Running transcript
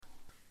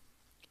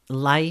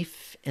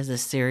Life is a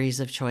series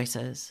of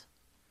choices.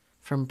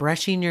 From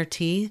brushing your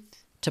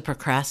teeth to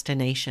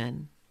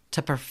procrastination,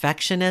 to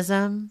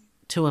perfectionism,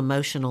 to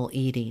emotional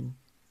eating.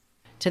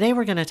 Today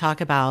we're going to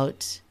talk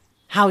about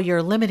how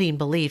your limiting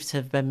beliefs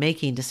have been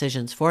making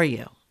decisions for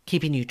you,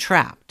 keeping you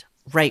trapped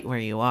right where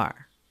you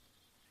are.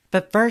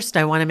 But first,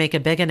 I want to make a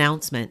big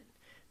announcement.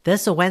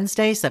 This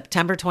Wednesday,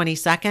 September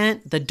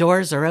 22nd, the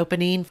doors are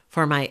opening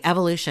for my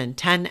Evolution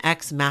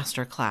 10X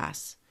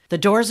Masterclass. The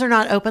doors are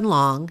not open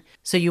long,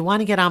 so you want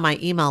to get on my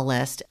email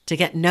list to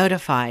get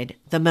notified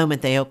the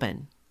moment they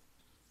open.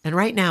 And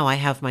right now I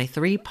have my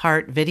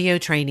 3-part video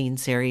training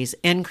series,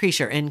 Increase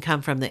Your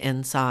Income from the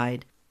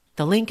Inside.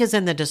 The link is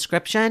in the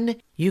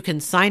description. You can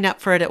sign up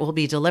for it. It will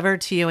be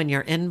delivered to you in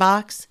your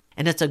inbox,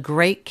 and it's a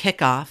great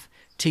kickoff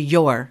to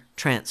your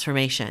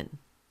transformation.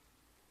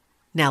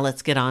 Now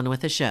let's get on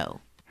with the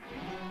show.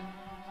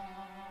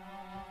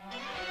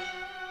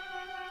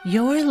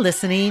 You're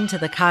listening to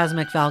the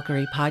Cosmic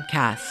Valkyrie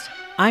podcast.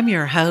 I'm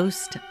your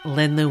host,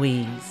 Lynn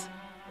Louise.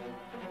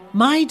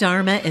 My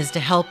dharma is to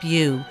help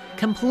you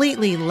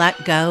completely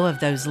let go of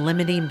those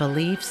limiting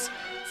beliefs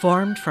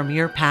formed from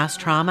your past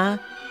trauma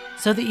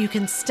so that you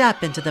can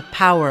step into the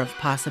power of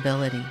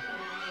possibility.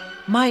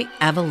 My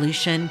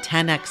Evolution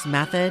 10X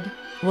method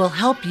will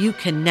help you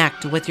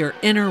connect with your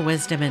inner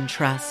wisdom and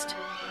trust,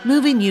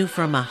 moving you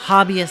from a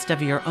hobbyist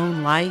of your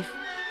own life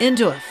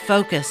into a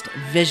focused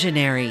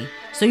visionary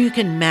so you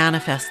can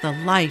manifest the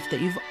life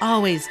that you've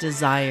always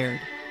desired.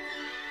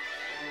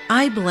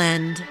 I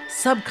blend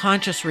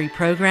subconscious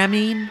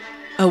reprogramming,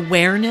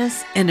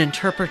 awareness, and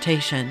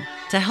interpretation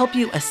to help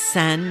you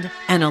ascend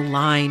and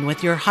align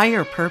with your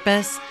higher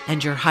purpose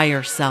and your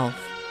higher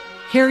self.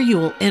 Here you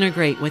will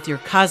integrate with your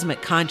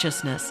cosmic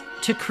consciousness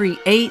to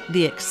create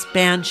the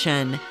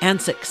expansion and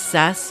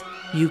success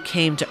you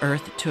came to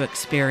Earth to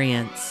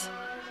experience.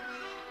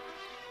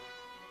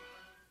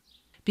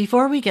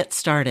 Before we get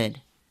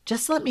started,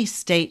 just let me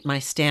state my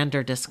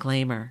standard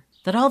disclaimer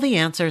that all the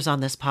answers on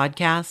this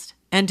podcast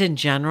and in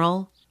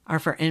general are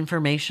for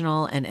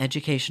informational and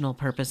educational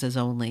purposes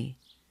only,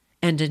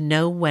 and in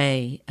no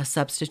way a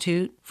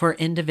substitute for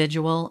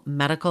individual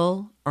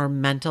medical or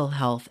mental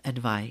health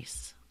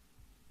advice.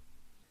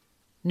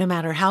 No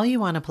matter how you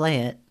want to play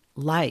it,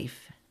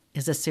 life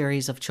is a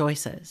series of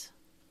choices.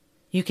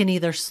 You can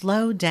either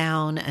slow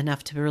down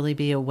enough to really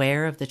be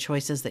aware of the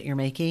choices that you're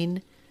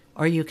making,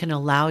 or you can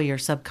allow your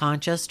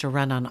subconscious to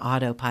run on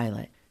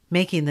autopilot,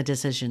 making the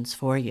decisions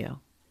for you.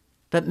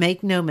 But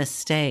make no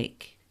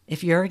mistake,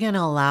 if you're going to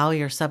allow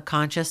your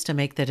subconscious to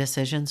make the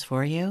decisions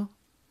for you,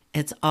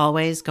 it's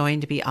always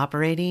going to be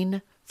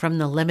operating from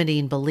the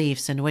limiting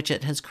beliefs in which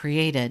it has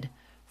created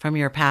from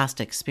your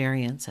past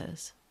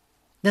experiences.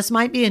 This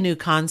might be a new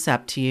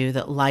concept to you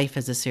that life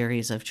is a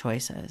series of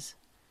choices.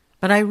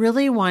 But I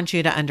really want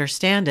you to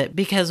understand it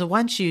because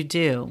once you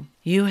do,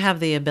 you have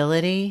the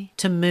ability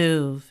to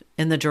move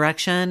in the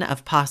direction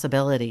of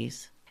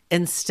possibilities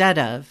instead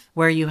of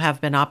where you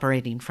have been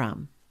operating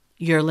from,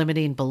 your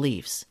limiting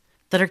beliefs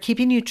that are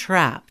keeping you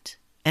trapped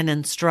and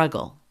in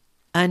struggle,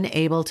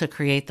 unable to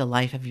create the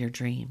life of your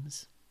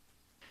dreams.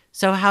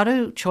 So how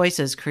do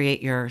choices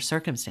create your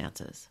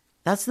circumstances?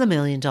 That's the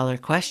million-dollar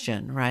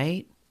question,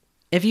 right?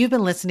 If you've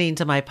been listening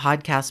to my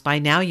podcast by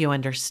now, you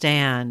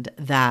understand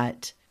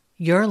that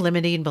your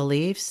limiting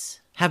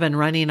beliefs have been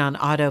running on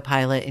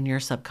autopilot in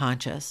your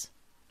subconscious.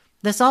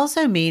 This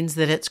also means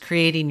that it's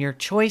creating your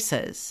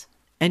choices,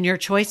 and your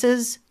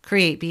choices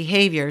create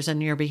behaviors,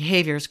 and your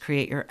behaviors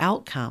create your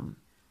outcome.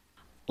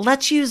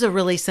 Let's use a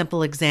really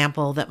simple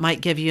example that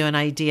might give you an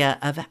idea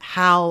of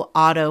how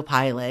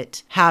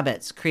autopilot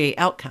habits create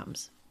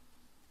outcomes.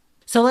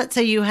 So let's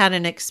say you had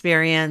an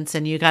experience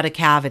and you got a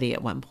cavity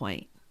at one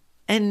point,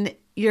 and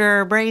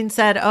your brain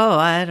said, "Oh,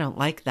 I don't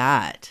like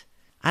that.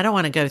 I don't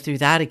want to go through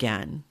that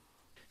again."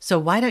 So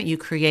why don't you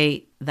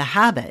create the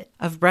habit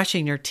of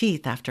brushing your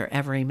teeth after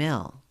every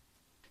meal?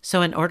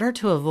 So in order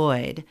to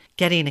avoid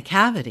getting a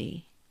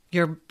cavity,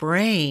 your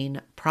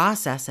brain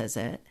processes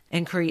it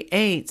and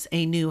creates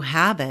a new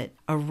habit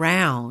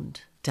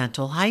around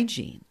dental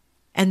hygiene.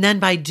 And then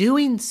by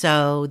doing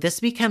so, this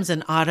becomes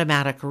an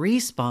automatic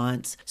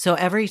response. So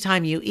every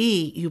time you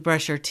eat, you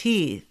brush your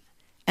teeth.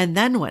 And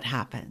then what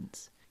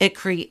happens? It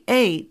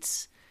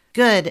creates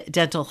good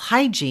dental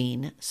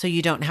hygiene so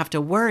you don't have to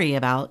worry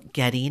about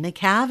getting a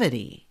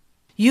cavity.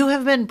 You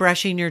have been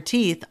brushing your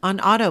teeth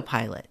on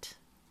autopilot,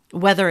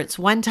 whether it's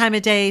 1 time a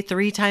day,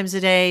 3 times a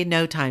day,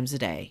 no times a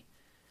day.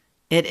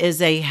 It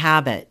is a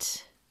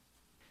habit.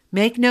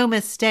 Make no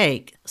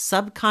mistake,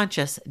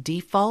 subconscious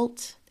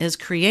default is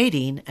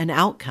creating an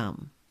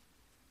outcome.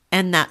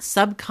 And that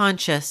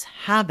subconscious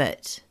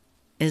habit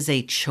is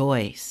a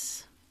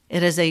choice.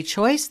 It is a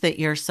choice that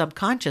your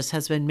subconscious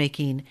has been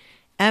making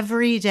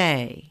every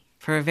day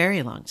for a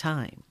very long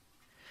time.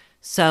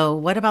 So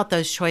what about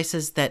those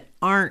choices that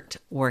aren't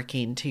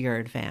working to your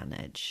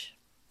advantage?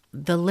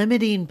 The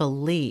limiting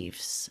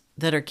beliefs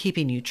that are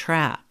keeping you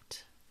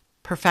trapped.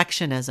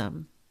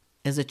 Perfectionism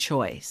is a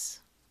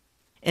choice.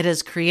 It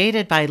is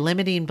created by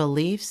limiting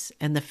beliefs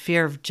and the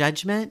fear of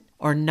judgment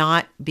or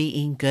not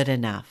being good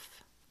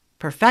enough.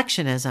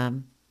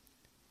 Perfectionism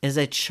is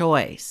a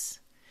choice.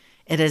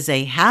 It is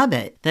a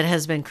habit that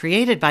has been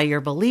created by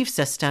your belief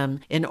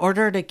system in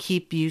order to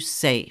keep you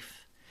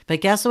safe.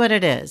 But guess what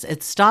it is?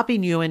 It's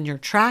stopping you in your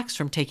tracks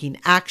from taking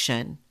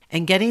action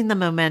and getting the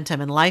momentum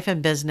in life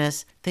and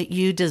business that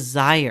you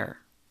desire.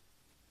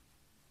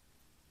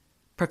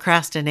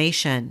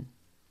 Procrastination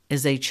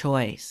is a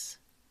choice.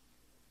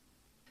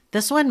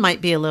 This one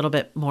might be a little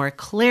bit more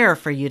clear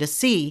for you to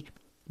see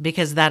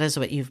because that is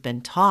what you've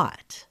been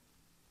taught.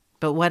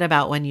 But what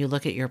about when you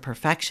look at your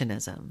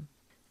perfectionism?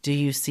 Do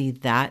you see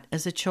that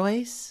as a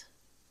choice?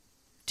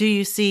 Do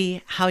you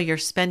see how you're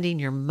spending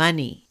your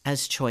money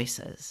as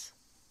choices?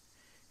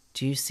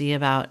 Do you see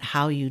about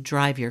how you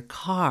drive your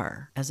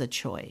car as a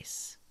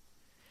choice?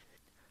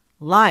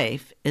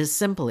 Life is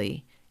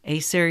simply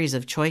a series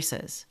of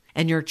choices,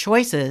 and your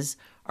choices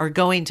are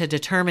going to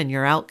determine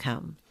your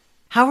outcome.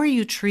 How are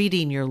you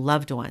treating your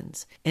loved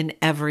ones in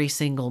every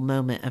single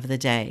moment of the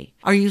day?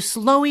 Are you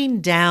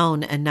slowing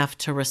down enough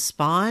to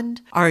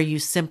respond? Or are you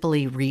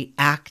simply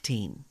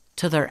reacting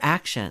to their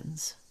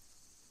actions?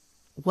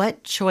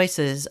 What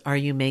choices are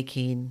you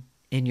making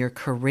in your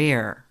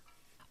career?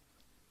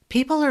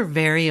 People are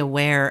very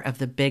aware of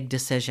the big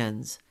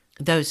decisions,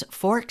 those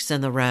forks in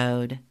the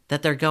road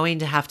that they're going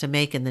to have to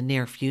make in the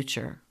near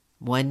future.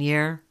 1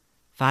 year,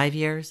 5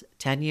 years,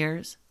 10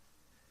 years.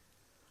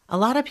 A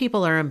lot of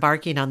people are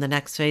embarking on the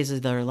next phase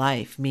of their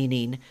life,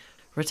 meaning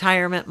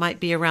retirement might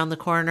be around the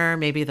corner.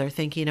 Maybe they're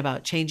thinking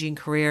about changing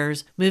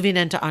careers, moving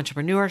into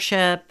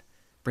entrepreneurship,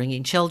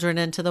 bringing children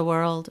into the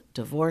world,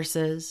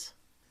 divorces.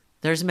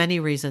 There's many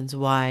reasons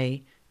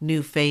why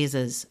new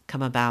phases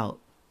come about.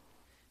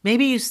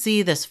 Maybe you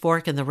see this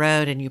fork in the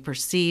road and you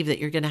perceive that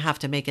you're going to have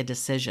to make a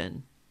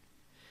decision.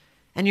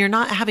 And you're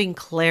not having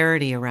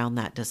clarity around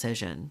that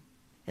decision.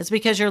 It's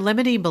because your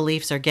limiting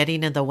beliefs are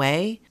getting in the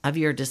way of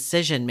your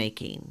decision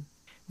making.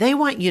 They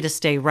want you to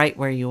stay right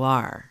where you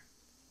are.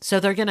 So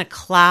they're going to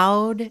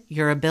cloud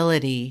your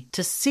ability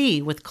to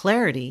see with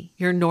clarity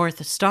your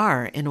North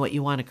Star in what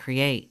you want to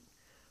create,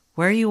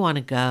 where you want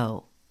to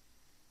go.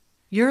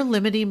 Your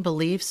limiting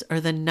beliefs are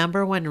the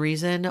number one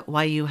reason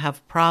why you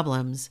have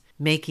problems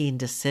making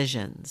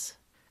decisions,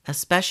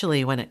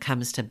 especially when it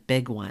comes to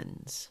big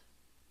ones.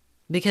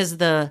 Because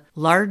the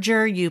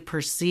larger you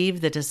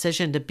perceive the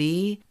decision to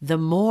be, the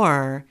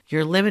more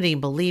your limiting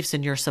beliefs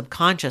in your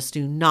subconscious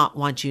do not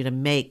want you to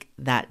make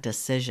that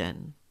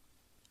decision.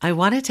 I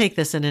want to take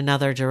this in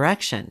another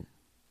direction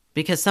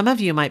because some of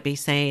you might be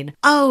saying,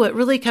 oh, it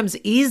really comes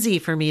easy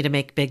for me to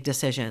make big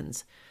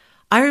decisions.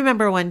 I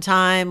remember one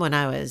time when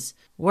I was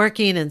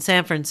working in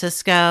San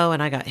Francisco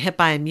and I got hit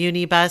by a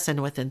muni bus,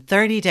 and within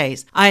 30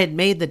 days, I had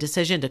made the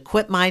decision to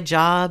quit my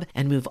job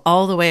and move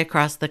all the way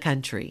across the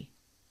country.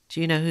 Do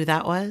you know who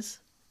that was?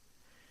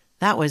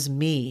 That was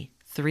me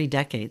 3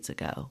 decades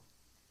ago.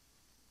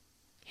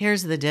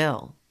 Here's the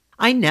deal.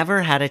 I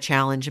never had a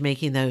challenge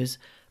making those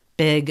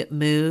big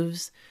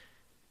moves,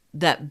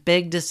 that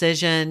big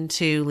decision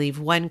to leave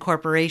one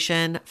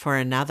corporation for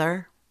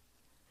another.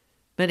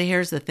 But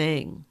here's the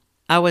thing.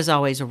 I was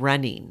always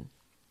running.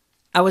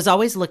 I was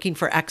always looking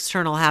for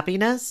external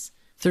happiness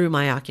through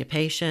my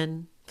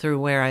occupation, through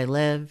where I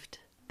lived.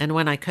 And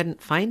when I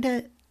couldn't find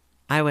it,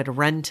 I would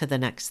run to the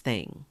next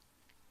thing.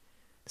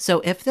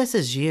 So if this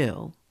is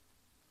you,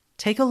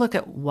 take a look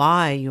at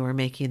why you are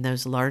making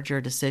those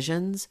larger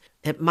decisions.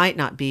 It might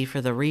not be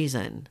for the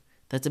reason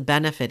that's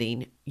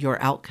benefiting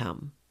your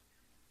outcome.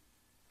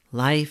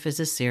 Life is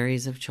a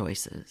series of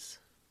choices.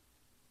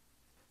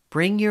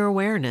 Bring your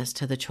awareness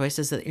to the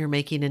choices that you're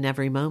making in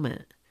every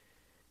moment.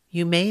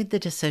 You made the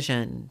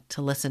decision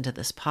to listen to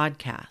this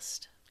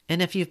podcast.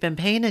 And if you've been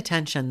paying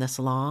attention this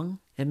long,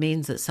 it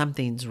means that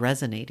something's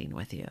resonating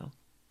with you.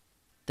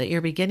 That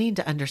you're beginning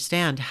to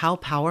understand how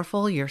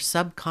powerful your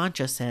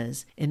subconscious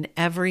is in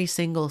every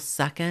single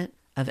second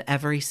of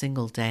every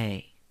single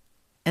day.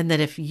 And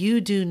that if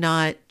you do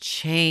not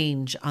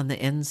change on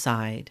the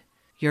inside,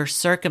 your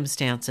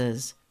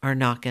circumstances are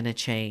not going to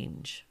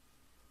change,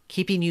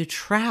 keeping you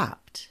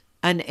trapped,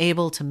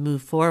 unable to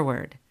move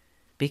forward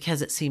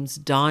because it seems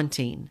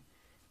daunting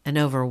and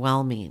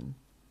overwhelming.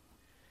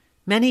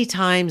 Many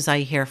times I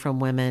hear from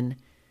women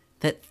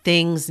that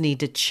things need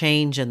to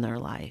change in their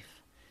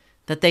life,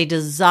 that they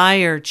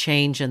desire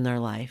change in their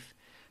life,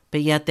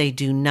 but yet they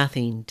do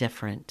nothing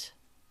different.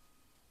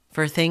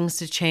 For things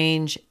to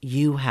change,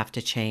 you have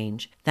to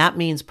change. That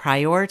means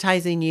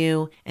prioritizing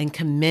you and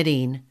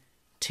committing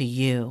to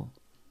you.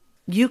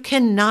 You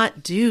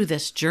cannot do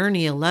this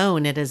journey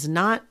alone. It is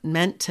not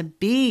meant to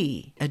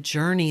be a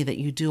journey that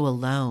you do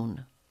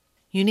alone.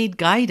 You need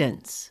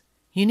guidance.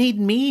 You need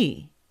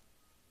me.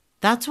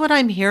 That's what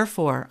I'm here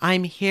for.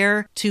 I'm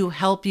here to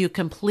help you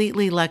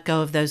completely let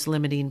go of those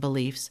limiting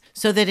beliefs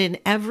so that in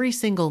every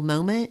single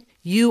moment,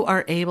 you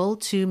are able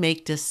to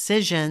make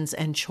decisions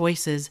and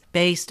choices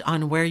based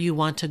on where you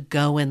want to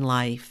go in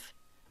life,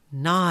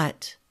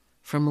 not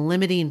from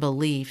limiting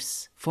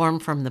beliefs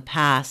formed from the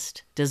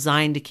past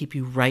designed to keep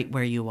you right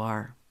where you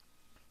are.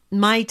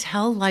 My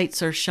tail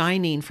lights are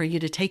shining for you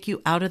to take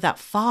you out of that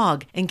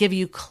fog and give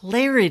you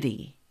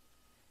clarity.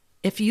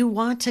 If you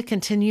want to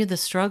continue the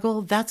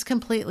struggle, that's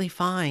completely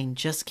fine.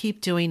 Just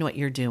keep doing what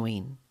you're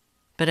doing.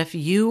 But if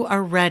you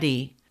are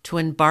ready to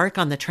embark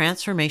on the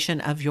transformation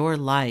of your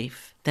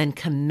life, then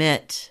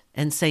commit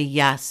and say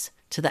yes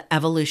to the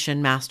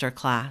Evolution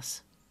Masterclass.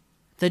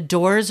 The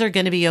doors are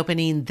going to be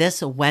opening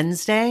this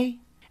Wednesday,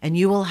 and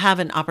you will have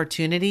an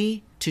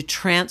opportunity to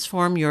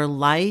transform your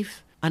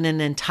life on an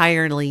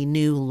entirely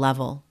new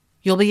level.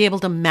 You'll be able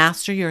to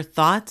master your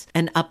thoughts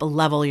and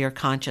up-level your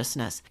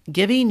consciousness,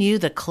 giving you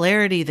the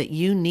clarity that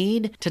you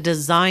need to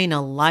design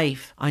a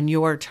life on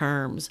your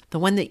terms, the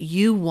one that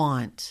you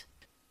want.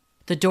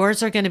 The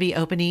doors are going to be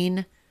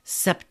opening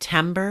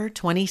September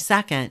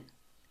 22nd,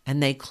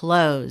 and they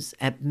close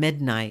at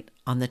midnight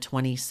on the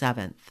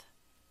 27th.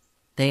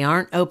 They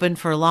aren't open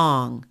for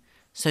long,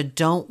 so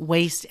don't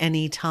waste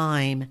any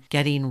time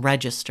getting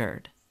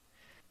registered.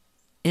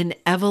 In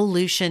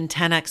Evolution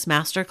 10X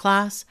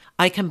Masterclass,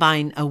 I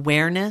combine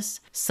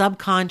awareness,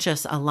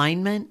 subconscious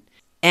alignment,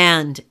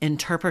 and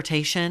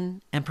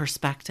interpretation and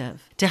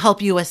perspective to help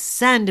you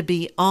ascend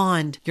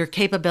beyond your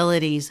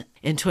capabilities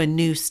into a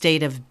new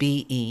state of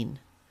being.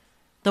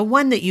 The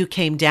one that you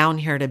came down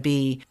here to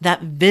be,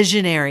 that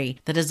visionary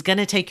that is going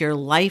to take your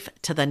life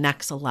to the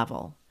next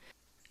level.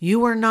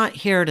 You are not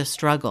here to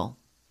struggle.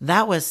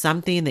 That was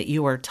something that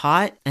you were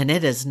taught, and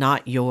it is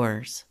not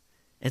yours.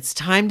 It's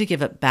time to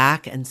give it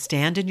back and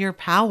stand in your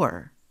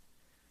power.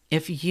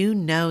 If you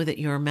know that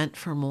you're meant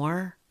for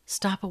more,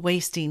 stop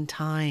wasting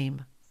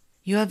time.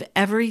 You have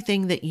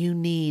everything that you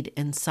need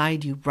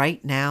inside you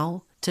right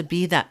now to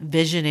be that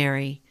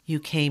visionary you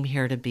came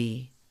here to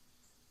be.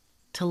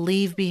 To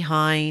leave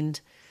behind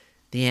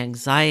the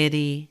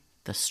anxiety,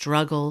 the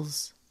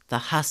struggles, the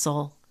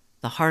hustle,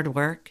 the hard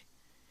work,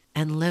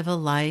 and live a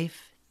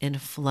life in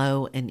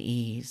flow and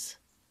ease.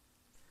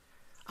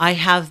 I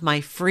have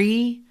my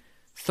free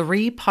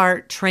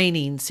 3-part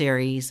training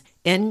series,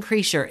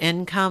 Increase Your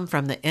Income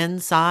from the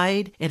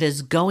Inside. It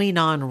is going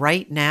on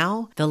right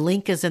now. The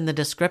link is in the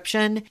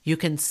description. You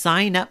can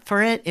sign up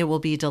for it. It will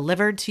be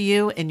delivered to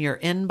you in your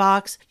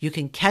inbox. You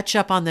can catch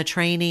up on the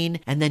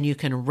training, and then you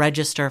can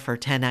register for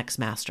 10X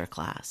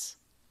Masterclass.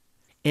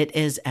 It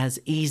is as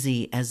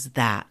easy as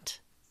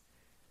that.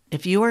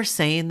 If you are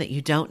saying that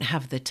you don't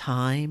have the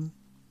time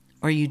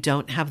or you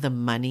don't have the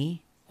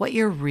money, what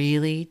you're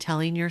really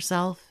telling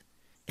yourself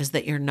is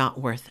that you're not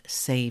worth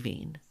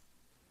saving.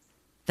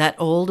 That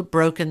old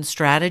broken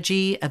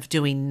strategy of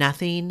doing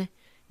nothing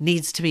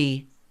needs to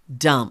be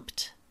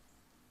dumped.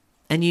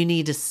 And you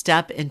need to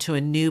step into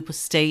a new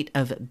state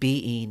of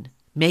being,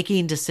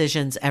 making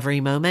decisions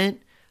every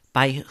moment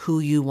by who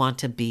you want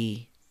to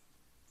be.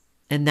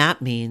 And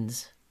that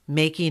means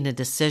making a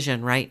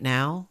decision right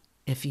now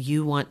if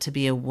you want to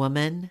be a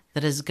woman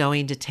that is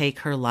going to take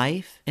her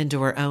life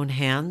into her own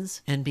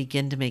hands and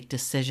begin to make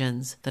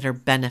decisions that are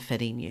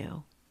benefiting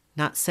you.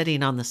 Not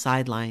sitting on the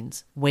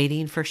sidelines,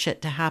 waiting for shit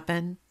to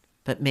happen,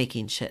 but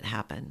making shit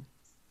happen.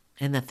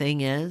 And the thing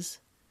is,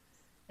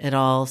 it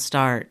all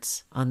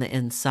starts on the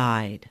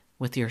inside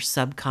with your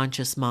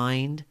subconscious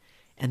mind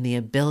and the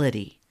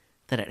ability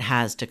that it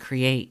has to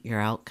create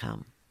your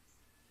outcome.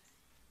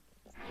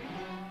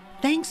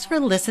 Thanks for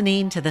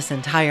listening to this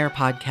entire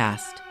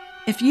podcast.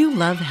 If you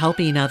love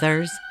helping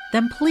others,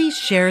 then please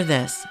share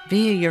this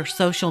via your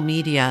social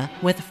media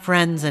with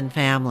friends and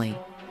family.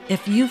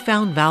 If you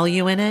found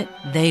value in it,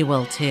 they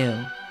will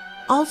too.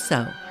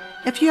 Also,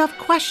 if you have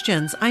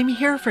questions, I'm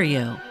here for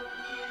you.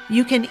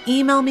 You can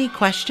email me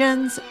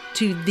questions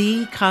to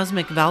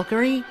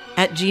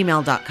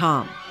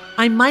thecosmicvalkyrie@gmail.com.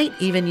 I might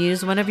even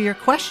use one of your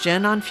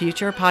questions on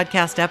future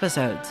podcast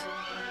episodes.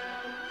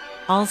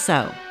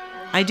 Also,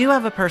 I do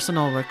have a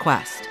personal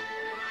request.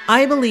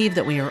 I believe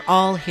that we are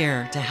all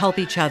here to help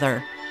each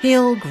other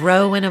heal,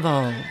 grow, and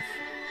evolve.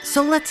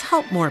 So let's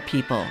help more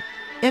people.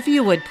 If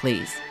you would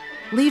please,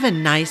 leave a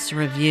nice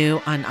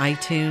review on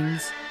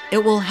iTunes.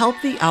 It will help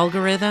the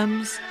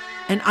algorithms,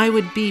 and I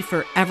would be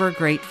forever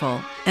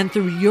grateful. And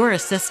through your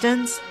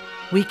assistance,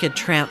 we could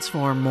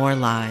transform more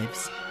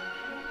lives.